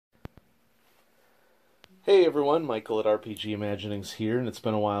Hey everyone, Michael at RPG Imaginings here, and it's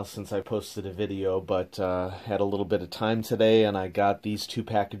been a while since I posted a video, but had a little bit of time today, and I got these two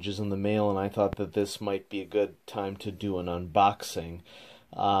packages in the mail, and I thought that this might be a good time to do an unboxing.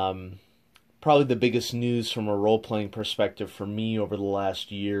 Probably the biggest news from a role-playing perspective for me over the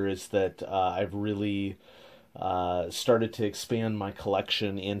last year is that I've really started to expand my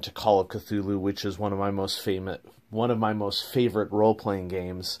collection into Call of Cthulhu, which is one of my most favorite role-playing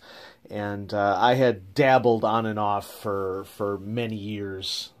games. And I had dabbled on and off for many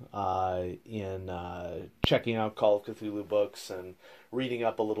years in checking out Call of Cthulhu books and reading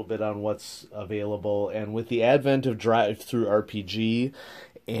up a little bit on what's available. And with the advent of Drive-Through RPG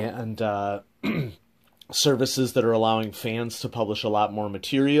and services that are allowing fans to publish a lot more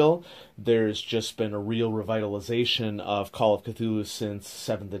material, there's just been a real revitalization of Call of Cthulhu since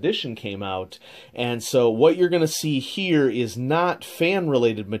 7th edition came out. And so what you're going to see here is not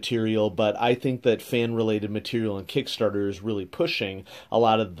fan-related material, but I think that fan-related material on Kickstarter is really pushing a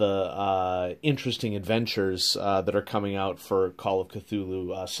lot of the interesting adventures that are coming out for Call of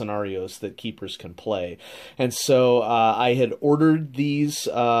Cthulhu scenarios that keepers can play. And so I had ordered these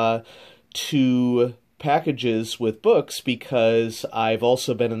two packages with books because I've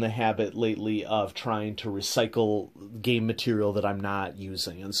also been in the habit lately of trying to recycle game material that I'm not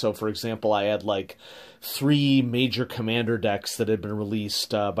using. And so, for example, I had like 3 major commander decks that had been released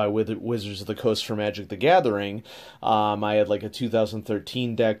by Wizards of the Coast for Magic the Gathering. I had like a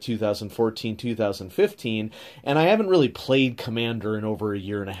 2013 deck, 2014, 2015, and I haven't really played Commander in over a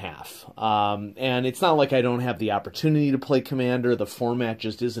year and a half. And it's not like I don't have the opportunity to play Commander. The format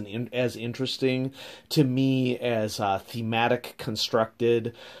just isn't as interesting to me as thematic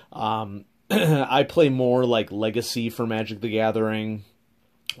constructed. I play more like Legacy for Magic the Gathering.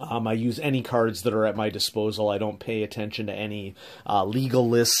 I use any cards that are at my disposal. I don't pay attention to any legal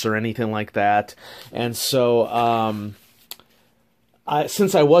lists or anything like that. And so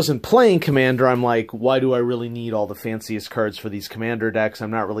since I wasn't playing Commander, I'm like, why do I really need all the fanciest cards for these Commander decks?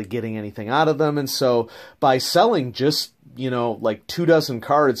 I'm not really getting anything out of them. And so by selling just, like 24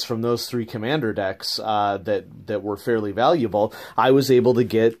 cards from those 3 Commander decks that were fairly valuable, I was able to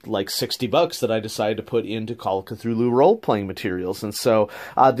get like $60 that I decided to put into Call of Cthulhu role-playing materials. And so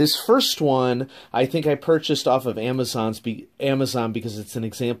this first one, I think I purchased off of Amazon because it's an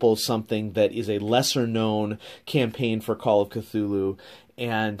example of something that is a lesser-known campaign for Call of Cthulhu.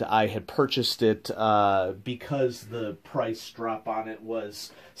 And I had purchased it because the price drop on it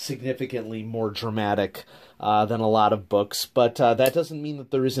was significantly more dramatic than a lot of books. But that doesn't mean that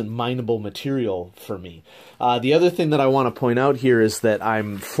there isn't mineable material for me. The other thing that I want to point out here is that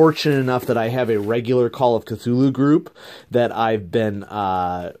I'm fortunate enough that I have a regular Call of Cthulhu group that I've been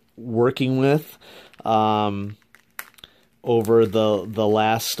working with over the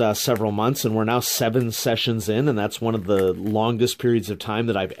last several months, and we're now 7 sessions in, and that's one of the longest periods of time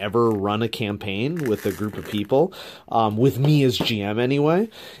that I've ever run a campaign with a group of people, with me as GM anyway.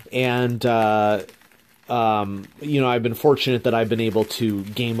 And I've been fortunate that I've been able to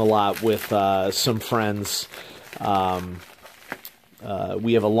game a lot with some friends. We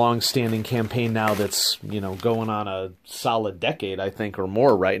have a long-standing campaign now that's, going on a solid decade, I think, or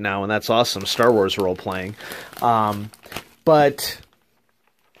more right now, and that's awesome. Star Wars role-playing. But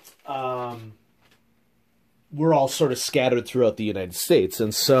we're all sort of scattered throughout the United States.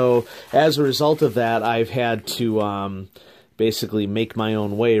 And so as a result of that, I've had to basically make my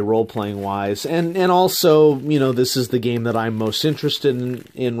own way role-playing wise. And also, this is the game that I'm most interested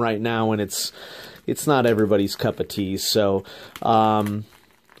in right now, and it's not everybody's cup of tea. So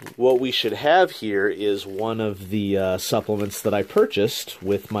what we should have here is one of the supplements that I purchased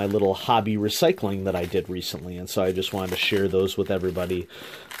with my little hobby recycling that I did recently, and so I just wanted to share those with everybody.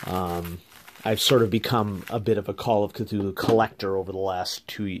 I've sort of become a bit of a Call of Cthulhu collector over the last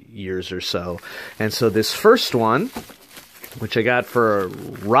 2 years or so. And so this first one, which I got for a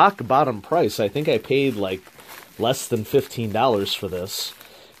rock-bottom price, I think I paid like less than $15 for this,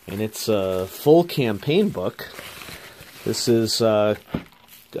 and it's a full campaign book. This is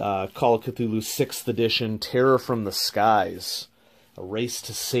Call of Cthulhu 6th edition, Terror from the Skies, a race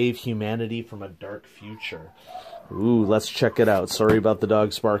to save humanity from a dark future. Ooh, let's check it out. Sorry about the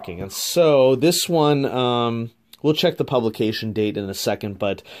dogs barking. And so this one, we'll check the publication date in a second,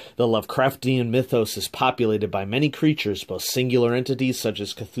 but the Lovecraftian mythos is populated by many creatures, both singular entities such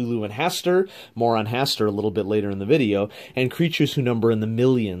as Cthulhu and Hastur, more on Hastur a little bit later in the video, and creatures who number in the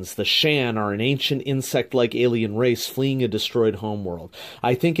millions. The Shan are an ancient insect-like alien race fleeing a destroyed homeworld.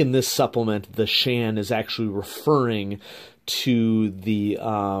 I think in this supplement, the Shan is actually referring to the,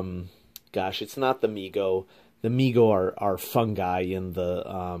 it's not the Migo. The Migo are fungi in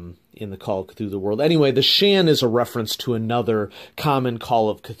the Call of Cthulhu world. Anyway, the Shan is a reference to another common Call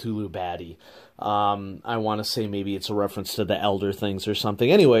of Cthulhu baddie. I want to say maybe it's a reference to the Elder Things or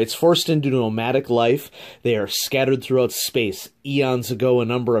something. Anyway, it's forced into nomadic life. They are scattered throughout space. Eons ago, a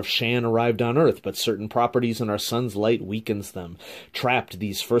number of Shan arrived on Earth, but certain properties in our sun's light weakens them. Trapped,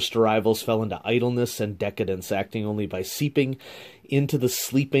 these first arrivals fell into idleness and decadence, acting only by seeping into the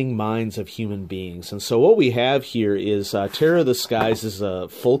sleeping minds of human beings. And so what we have here is Terror of the Skies is a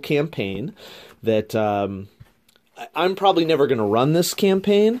full campaign that I'm probably never going to run this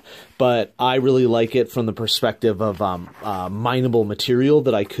campaign, but I really like it from the perspective of mineable material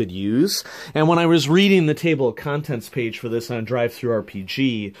that I could use. And when I was reading the table of contents page for this on Drive-Thru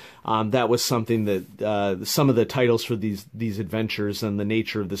RPG, that was something that some of the titles for these adventures and the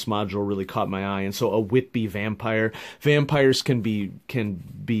nature of this module really caught my eye. And so a Whitby vampire. Vampires can be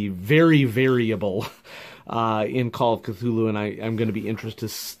very variable in Call of Cthulhu, and I'm going to be interested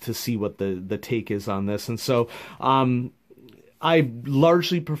to see what the take is on this. And so I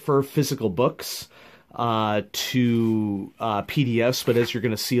largely prefer physical books to PDFs, but as you're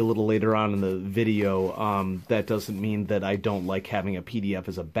going to see a little later on in the video, that doesn't mean that I don't like having a PDF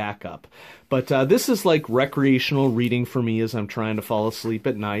as a backup. But this is like recreational reading for me as I'm trying to fall asleep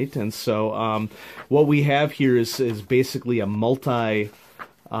at night. And so what we have here is basically a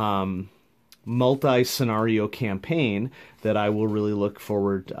multi-scenario campaign that I will really look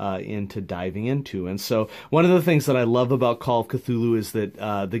forward into diving into. And so one of the things that I love about Call of Cthulhu is that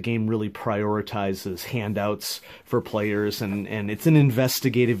the game really prioritizes handouts for players, and it's an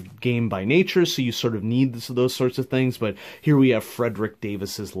investigative game by nature, so you sort of need those sorts of things. But here we have Frederick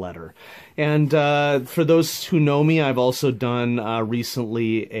Davis's letter. And for those who know me, I've also done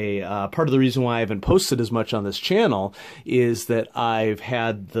recently a part of the reason why I haven't posted as much on this channel is that I've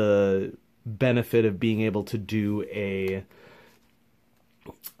had the benefit of being able to do a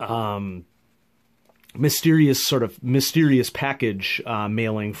mysterious package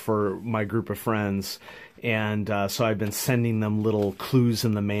mailing for my group of friends, and so I've been sending them little clues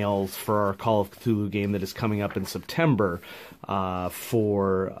in the mail for our Call of Cthulhu game that is coming up in September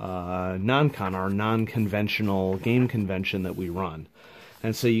for NonCon, our non-conventional game convention that we run.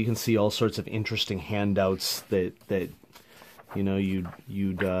 And so you can see all sorts of interesting handouts that you know you'd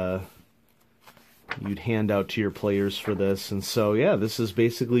hand out to your players for this. And so, yeah, this is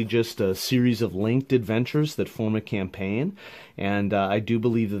basically just a series of linked adventures that form a campaign. And I do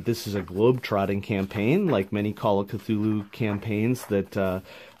believe that this is a globe-trotting campaign, like many Call of Cthulhu campaigns that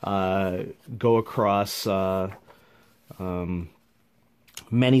go across many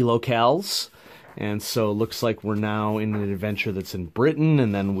locales. And so it looks like we're now in an adventure that's in Britain,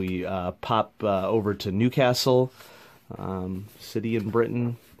 and then we pop over to Newcastle, city in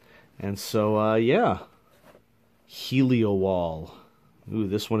Britain. And so, yeah, Heliowall. Ooh,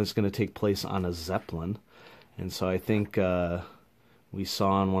 this one is going to take place on a Zeppelin. And so I think we saw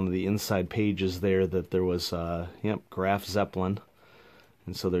on one of the inside pages there that there was, Graf Zeppelin.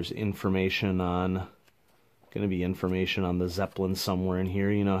 And so there's information on, going to be information on the Zeppelin somewhere in here.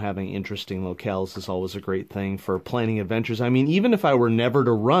 You know, having interesting locales is always a great thing for planning adventures. I mean, even if I were never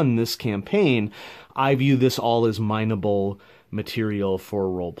to run this campaign, I view this all as mineable material for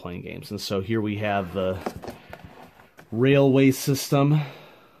role-playing games. And so here we have the railway system,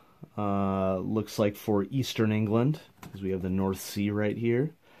 looks like for Eastern England, because we have the North Sea right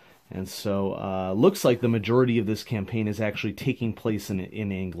here. And so looks like the majority of this campaign is actually taking place in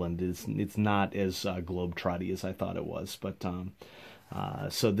England. It's not as globe-trotty as I thought it was. But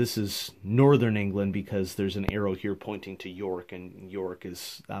so this is Northern England, because there's an arrow here pointing to York, and York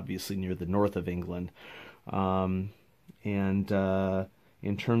is obviously near the north of England. And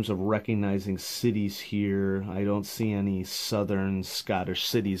in terms of recognizing cities here, I don't see any southern Scottish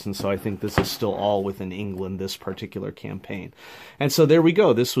cities, and so I think this is still all within England, this particular campaign. And so there we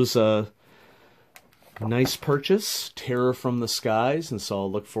go. This was a nice purchase, Terror from the Skies, and so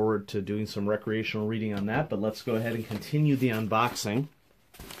I'll look forward to doing some recreational reading on that, but let's go ahead and continue the unboxing.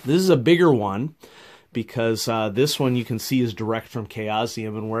 This is a bigger one, because this one you can see is direct from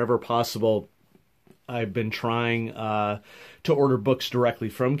Chaosium, and wherever possible, I've been trying to order books directly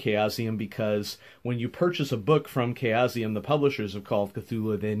from Chaosium, because when you purchase a book from Chaosium, the publishers of Call of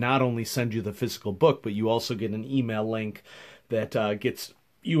Cthulhu, they not only send you the physical book, but you also get an email link that gets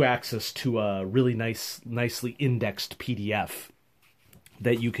you access to a really nicely indexed PDF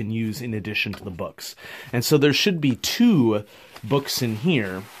that you can use in addition to the books. And so there should be 2 books in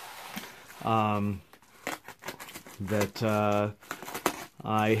here that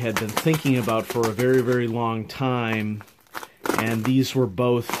I had been thinking about for a very, very long time, and these were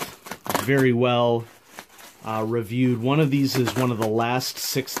both very well reviewed. One of these is one of the last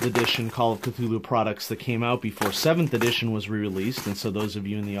 6th edition Call of Cthulhu products that came out before 7th edition was re-released, and so those of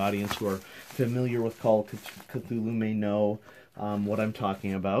you in the audience who are familiar with Call of Cthulhu may know what I'm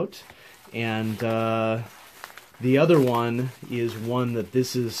talking about. And the other one is one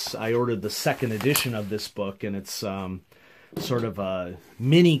that I ordered the 2nd edition of this book, and it's sort of a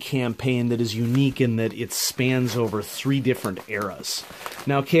mini campaign that is unique in that it spans over 3 different eras.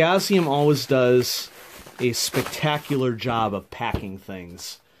 Now, Chaosium always does a spectacular job of packing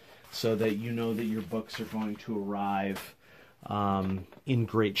things so that you know that your books are going to arrive in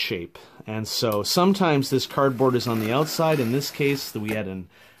great shape. And so sometimes this cardboard is on the outside. In this case, we had an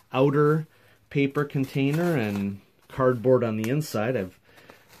outer paper container and cardboard on the inside. I've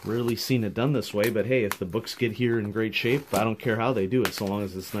rarely seen it done this way, but hey, if the books get here in great shape, I don't care how they do it, so long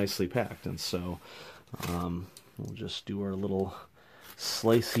as it's nicely packed. And so we'll just do our little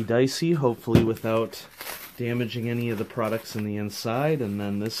slicey-dicey, hopefully without damaging any of the products in the inside. And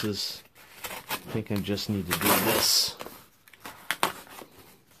then this is, I think I just need to do this.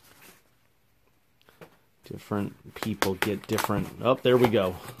 Different people get different, oh, there we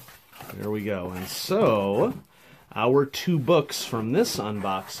go. There we go. And so our 2 books from this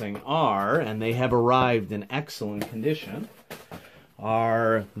unboxing are, and they have arrived in excellent condition,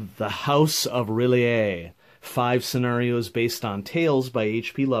 are The House of Rillier, 5 scenarios based on tales by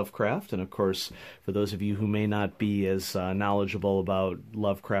H.P. Lovecraft. And of course, for those of you who may not be as knowledgeable about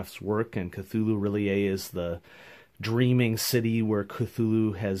Lovecraft's work and Cthulhu, Rillier is the dreaming city where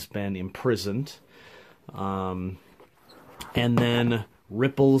Cthulhu has been imprisoned. And then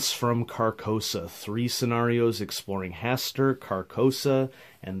Ripples from Carcosa, 3 scenarios exploring Hastur, Carcosa,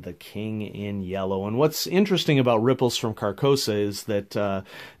 and the King in Yellow. And what's interesting about Ripples from Carcosa is that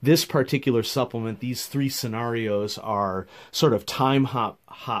this particular supplement, these 3 scenarios are sort of time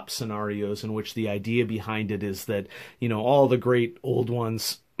hop scenarios in which the idea behind it is that, you know, all the great old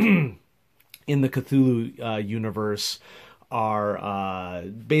ones in the Cthulhu universe are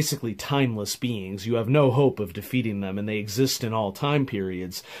basically timeless beings. You have no hope of defeating them, and they exist in all time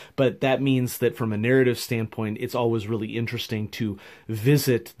periods. But that means that from a narrative standpoint, it's always really interesting to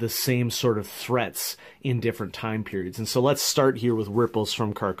visit the same sort of threats in different time periods. And so let's start here with Ripples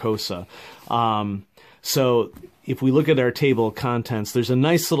from Carcosa. So if we look at our table of contents, there's a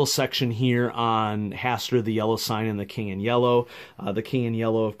nice little section here on Hastur, the Yellow Sign, and the King in Yellow. The King in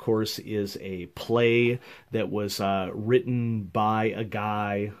Yellow, of course, is a play that was written by a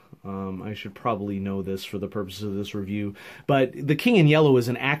guy. I should probably know this for the purposes of this review. But The King in Yellow is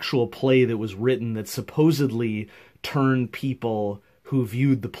an actual play that was written that supposedly turned people who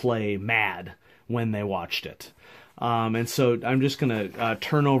viewed the play mad when they watched it. And so I'm just going to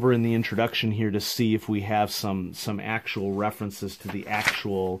turn over in the introduction here to see if we have some actual references to the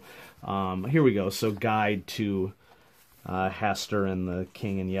actual... here we go. So Guide to Hastur and the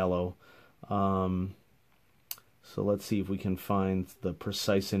King in Yellow. So let's see if we can find the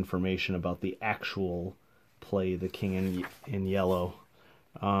precise information about the actual play, The King in Yellow.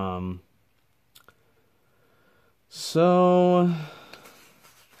 So...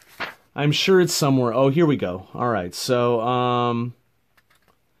 I'm sure it's somewhere. Oh, here we go. All right. So,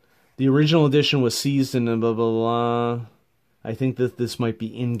 the original edition was seized and blah, blah, blah. I think that this might be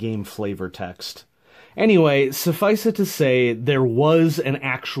in-game flavor text. Anyway, suffice it to say, there was an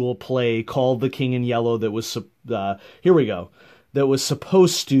actual play called The King in Yellow that was, here we go, that was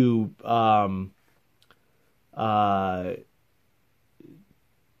supposed to,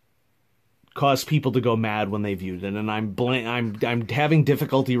 cause people to go mad when they viewed it, and I'm having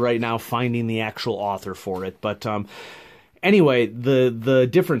difficulty right now finding the actual author for it. But anyway, the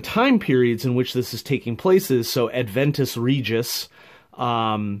different time periods in which this is taking place is so Adventus Regis.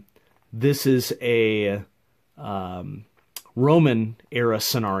 This is a Roman era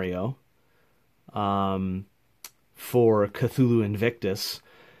scenario for Cthulhu Invictus.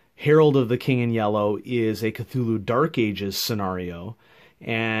 Herald of the King in Yellow is a Cthulhu Dark Ages scenario.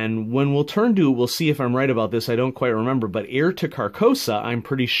 And when we'll turn to it, we'll see if I'm right about this. I don't quite remember, but Heir to Carcosa, I'm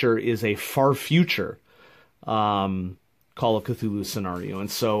pretty sure, is a far future Call of Cthulhu scenario. And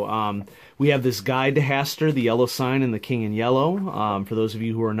so we have this Guide to Hastur, the Yellow Sign, and the King in Yellow. For those of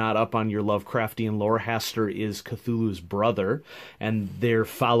you who are not up on your Lovecraftian lore, Hastur is Cthulhu's brother, and their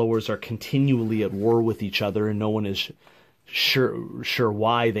followers are continually at war with each other, and no one is sure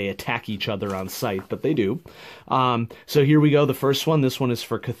why they attack each other on sight, but they do. So here we go, the first one. This one is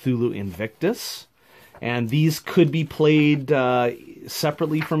for Cthulhu Invictus, and these could be played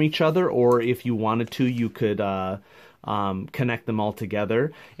separately from each other, or if you wanted to, you could connect them all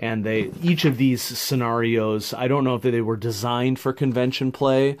together. And each of these scenarios, I don't know if they were designed for convention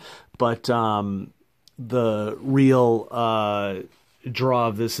play, but the real draw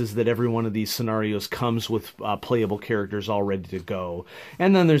of this is that every one of these scenarios comes with playable characters all ready to go.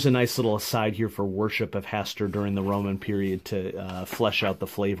 And then there's a nice little aside here for worship of Hester during the Roman period to flesh out the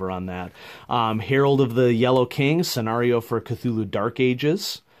flavor on that. Herald of the Yellow King, scenario for Cthulhu Dark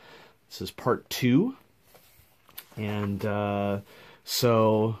Ages. This is part 2. And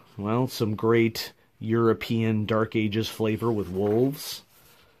so, well, some great European Dark Ages flavor with wolves.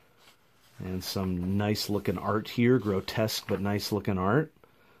 And some nice looking art here, grotesque but nice looking art.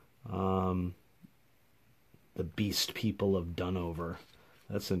 The Beast People of Dunover.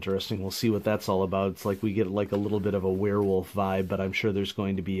 That's interesting. We'll see what that's all about. It's like we get like a little bit of a werewolf vibe, but I'm sure there's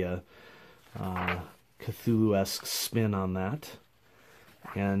going to be a Cthulhu-esque spin on that.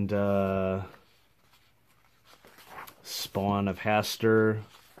 And Spawn of Hastur.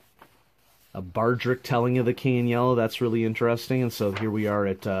 A Bardric telling of the King in Yellow. That's really interesting. And so here we are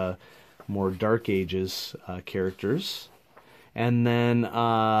at more Dark Ages characters. And then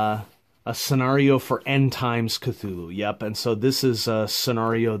a scenario for End Times Cthulhu. Yep, and so this is a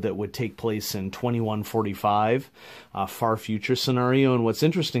scenario that would take place in 2145, a far future scenario. And what's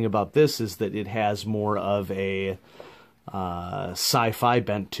interesting about this is that it has more of a sci-fi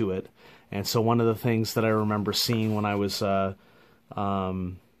bent to it. And so one of the things that I remember seeing when I was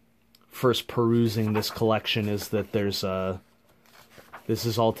first perusing this collection is that there's this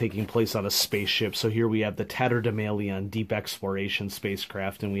is all taking place on a spaceship. So here we have the Tatterdemalion deep exploration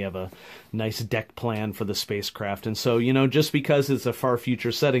spacecraft, and we have a nice deck plan for the spacecraft. And so, you know, just because it's a far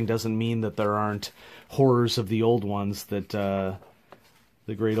future setting doesn't mean that there aren't horrors of the old ones, that the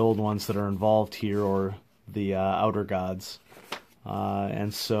great old ones that are involved here, or the outer gods.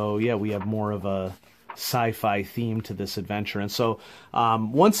 And so, yeah, we have more of a sci-fi theme to this adventure. And so,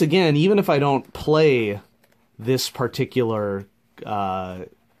 once again, even if I don't play this particular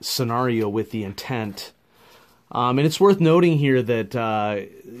scenario with the intent, and it's worth noting here that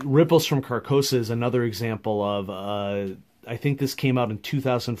Ripples from Carcosa is another example of, I think this came out in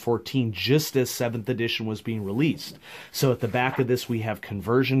 2014, just as 7th edition was being released. So at the back of this we have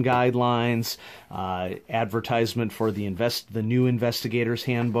conversion guidelines, advertisement for the new Investigator's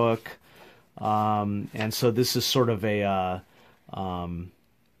Handbook, and so this is sort of a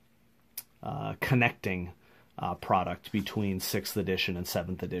connecting product between 6th edition and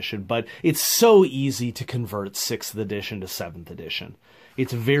 7th edition. But it's so easy to convert 6th edition to 7th edition.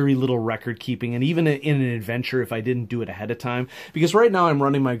 It's very little record keeping, and even in an adventure, if I didn't do it ahead of time, because right now I'm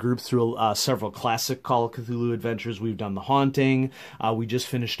running my group through several classic Call of Cthulhu adventures. We've done The Haunting, we just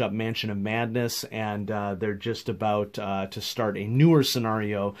finished up Mansion of Madness, and they're just about to start a newer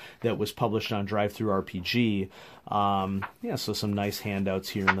scenario that was published on Drive-Thru RPG. Yeah, so some nice handouts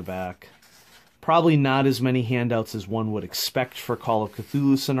here in the back. Probably not as many handouts as one would expect for Call of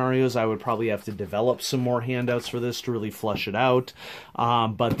Cthulhu scenarios. I would probably have to develop some more handouts for this to really flush it out.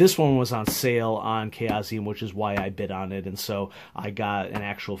 But this one was on sale on Chaosium, which is why I bid on it. And so I got an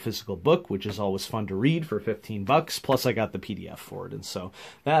actual physical book, which is always fun to read, for $15. Plus I got the PDF for it. And so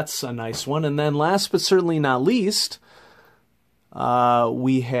that's a nice one. And then last but certainly not least,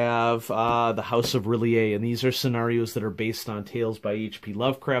 we have the House of Rillier, and these are scenarios that are based on tales by H.P.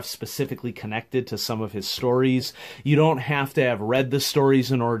 Lovecraft, specifically connected to some of his stories. You don't have to have read the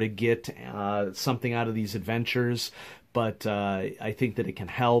stories in order to get something out of these adventures, but I think that it can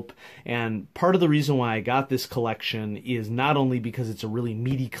help. And part of the reason why I got this collection is not only because it's a really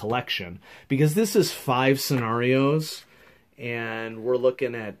meaty collection, because this is 5 scenarios, and we're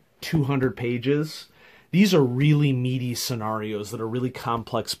looking at 200 pages. These are really meaty scenarios that are really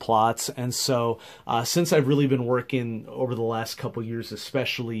complex plots, and so since I've really been working over the last couple years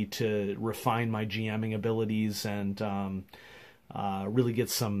especially to refine my GMing abilities and really get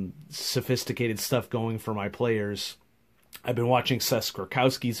some sophisticated stuff going for my players, I've been watching Seth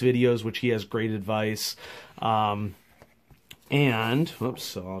Krakowski's videos, which he has great advice, and, whoops,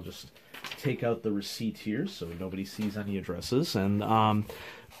 so I'll just take out the receipt here so nobody sees any addresses, and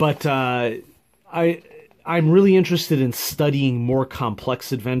I'm really interested in studying more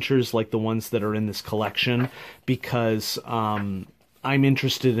complex adventures like the ones that are in this collection, because I'm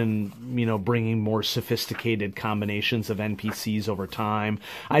interested in, you know, bringing more sophisticated combinations of NPCs over time.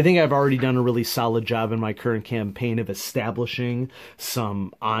 I think I've already done a really solid job in my current campaign of establishing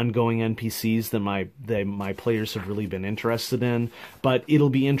some ongoing NPCs that my players have really been interested in, but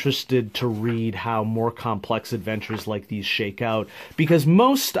it'll be interested to read how more complex adventures like these shake out, because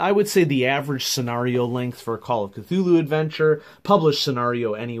I would say the average scenario length for a Call of Cthulhu adventure, published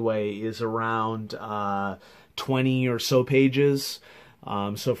scenario anyway, is around 20 or so pages.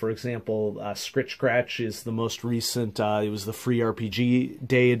 So, for example, Scritch Scratch is the most recent. It was the free RPG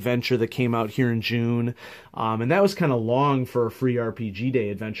Day adventure that came out here in June. And that was kind of long for a free RPG Day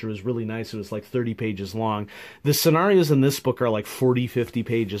adventure. It was really nice. It was like 30 pages long. The scenarios in this book are like 40, 50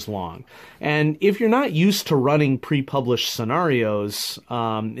 pages long. And if you're not used to running pre-published scenarios,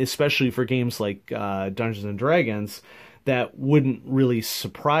 especially for games like Dungeons and Dragons, that wouldn't really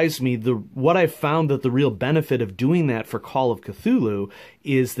surprise me. What I've found that the real benefit of doing that for Call of Cthulhu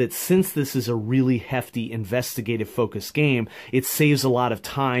is that since this is a really hefty investigative focused game, it saves a lot of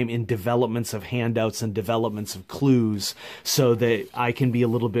time in developments of handouts and developments of clues so that I can be a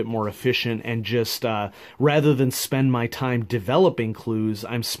little bit more efficient and just, rather than spend my time developing clues,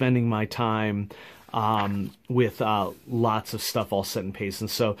 I'm spending my time with lots of stuff all set in pace. And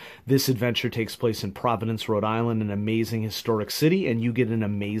so this adventure takes place in Providence, Rhode Island, an amazing historic city, and you get an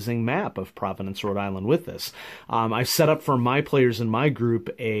amazing map of Providence, Rhode Island with this. I've set up for my players in my group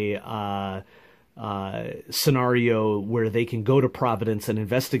a scenario where they can go to Providence and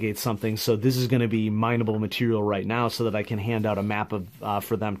investigate something. So this is going to be mineable material right now so that I can hand out a map of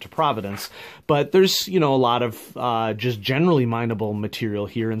for them to Providence. But there's, a lot of just generally mineable material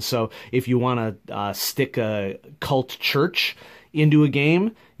here. And so if you want to stick a cult church into a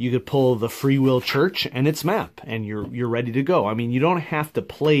game, you could pull the Free Will Church and its map, and you're ready to go. I mean, you don't have to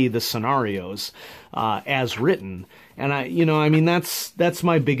play the scenarios as written. And that's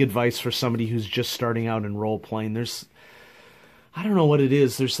my big advice for somebody who's just starting out in role playing. I don't know what it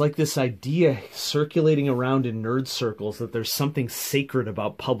is. There's like this idea circulating around in nerd circles that there's something sacred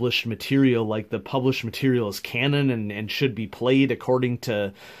about published material, like the published material is canon and should be played according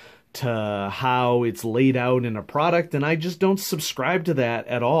to how it's laid out in a product, and I just don't subscribe to that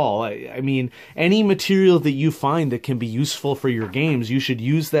at all. I mean, any material that you find that can be useful for your games, you should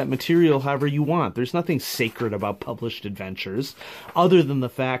use that material however you want. There's nothing sacred about published adventures, other than the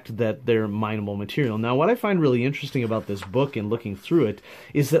fact that they're mineable material. Now, what I find really interesting about this book and looking through it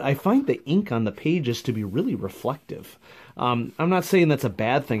is that I find the ink on the pages to be really reflective. I'm not saying that's a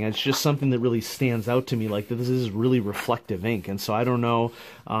bad thing. It's just something that really stands out to me, like that this is really reflective ink. And so I don't know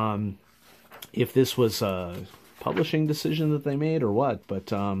if this was a publishing decision that they made or what, but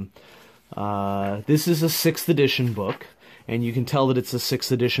this is a 6th edition book. And you can tell that it's a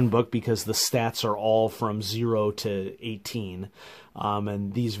 6th edition book because the stats are all from 0 to 18.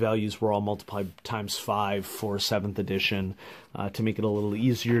 And these values were all multiplied times 5 for 7th edition to make it a little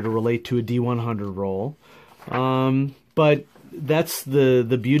easier to relate to a D100 roll. But that's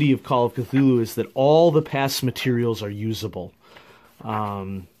the beauty of Call of Cthulhu, is that all the past materials are usable.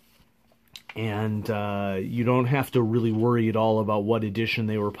 And you don't have to really worry at all about what edition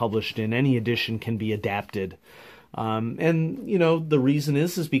they were published in. Any edition can be adapted. And the reason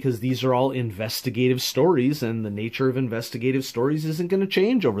is because these are all investigative stories, and the nature of investigative stories isn't going to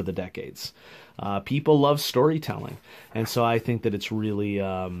change over the decades. People love storytelling. And so I think that it's really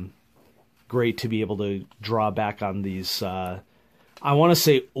great to be able to draw back on these, I want to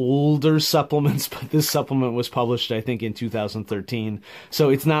say older supplements, but this supplement was published, I think, in 2013. So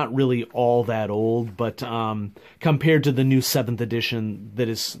it's not really all that old, but compared to the new 7th edition that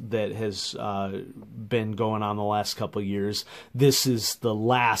has been going on the last couple of years, this is the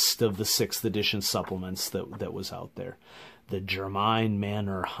last of the 6th edition supplements that was out there. The Germain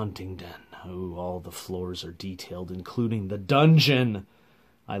Manor Huntingdon. Oh, all the floors are detailed, including the dungeon.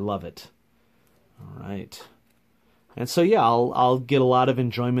 I love it. All right. And so, yeah, I'll get a lot of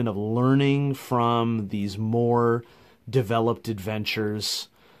enjoyment of learning from these more developed adventures.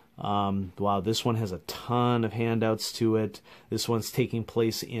 Wow, this one has a ton of handouts to it. This one's taking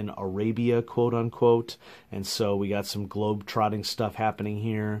place in Arabia, quote unquote. And so we got some globe-trotting stuff happening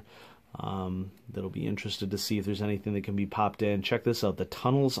here. That'll be interested to see if there's anything that can be popped in. Check this out. The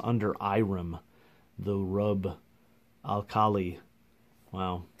tunnels under Iram. The Rub Al-Khali.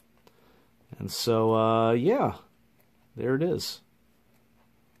 Wow. And so, yeah, there it is.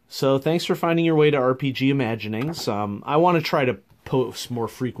 So thanks for finding your way to RPG Imaginings. I want to try to post more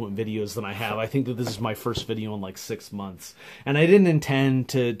frequent videos than I have. I think that this is my first video in like 6 months. And I didn't intend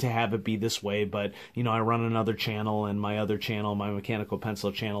to have it be this way, but, I run another channel, and my other channel, my Mechanical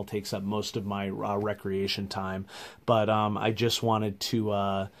Pencil channel, takes up most of my recreation time. But I just wanted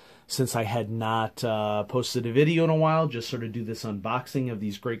to... since I had not posted a video in a while, just sort of do this unboxing of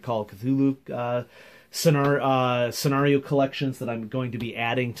these great Call of Cthulhu scenario collections that I'm going to be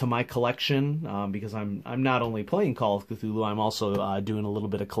adding to my collection, because I'm not only playing Call of Cthulhu, I'm also doing a little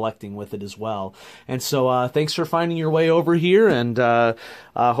bit of collecting with it as well. And so thanks for finding your way over here, and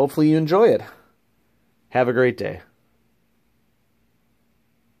hopefully you enjoy it. Have a great day.